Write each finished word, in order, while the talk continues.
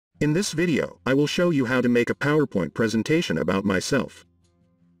In this video, I will show you how to make a PowerPoint presentation about myself.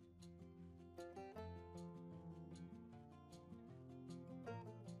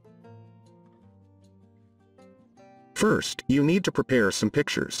 First, you need to prepare some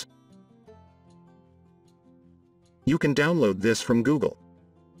pictures. You can download this from Google.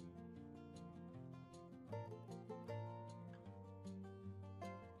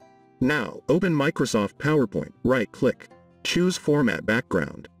 Now, open Microsoft PowerPoint, right-click, choose Format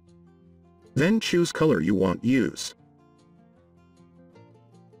Background. Then choose color you want to use.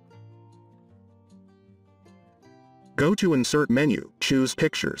 Go to Insert menu, choose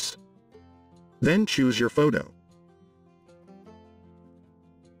Pictures. Then choose your photo.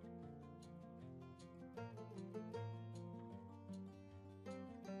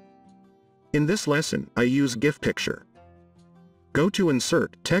 In this lesson, I use GIF picture. Go to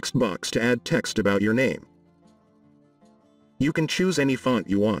Insert Text box to add text about your name. You can choose any font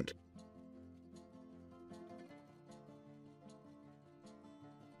you want.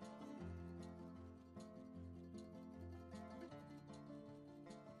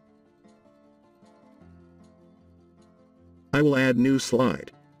 I will add new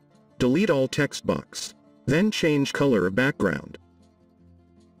slide. Delete all text box. Then change color of background.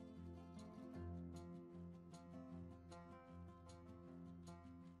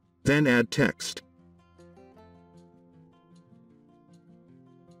 Then add text.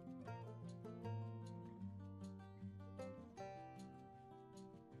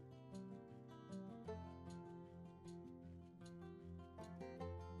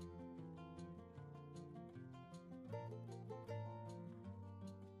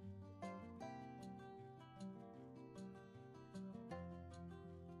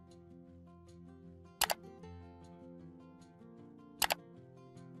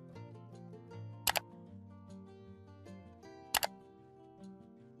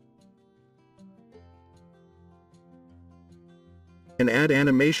 And add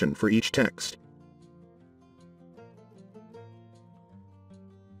animation for each text.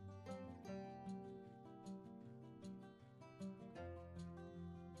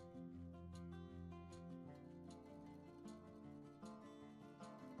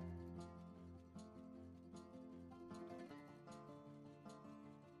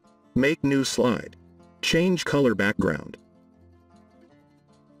 Make new slide. Change color background.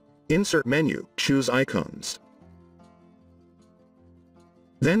 Insert menu, choose Icons.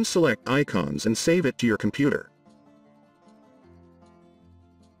 Then select Icons and save it to your computer.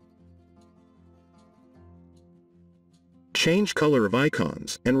 Change color of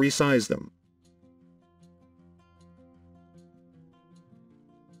icons and resize them.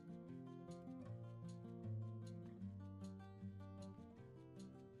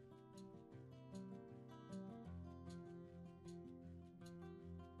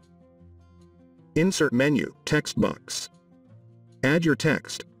 Insert menu, text box. Add your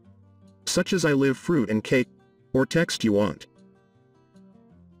text, such as I live fruit and cake, or text you want.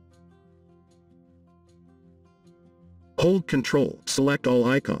 Hold Ctrl, select all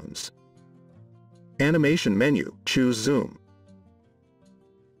icons. Animation menu, choose Zoom.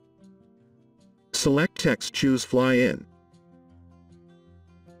 Select text, choose Fly In.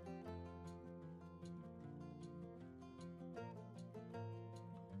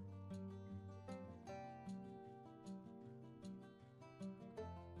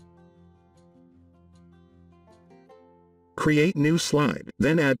 Create new slide,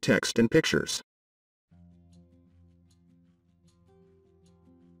 then add text and pictures.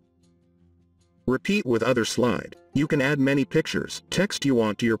 Repeat with other slide. You can add many pictures, text you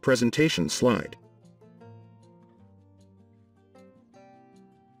want to your presentation slide.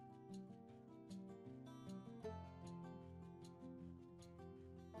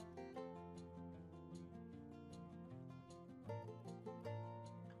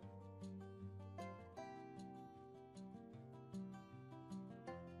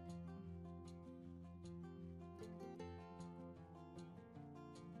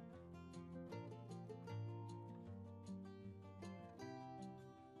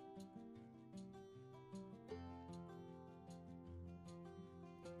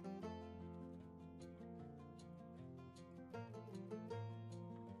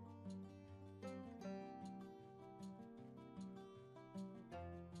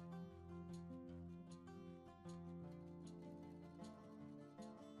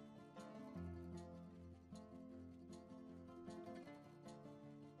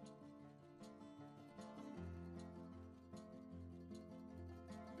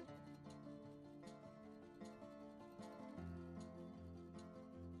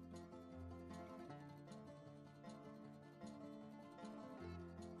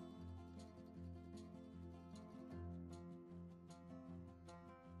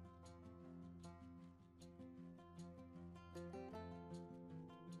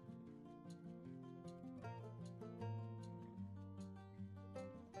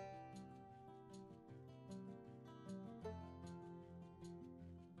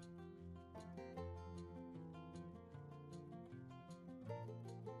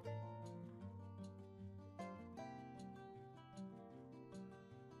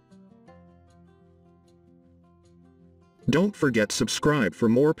 Don't forget subscribe for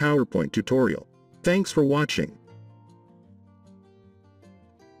more PowerPoint tutorial. Thanks for watching.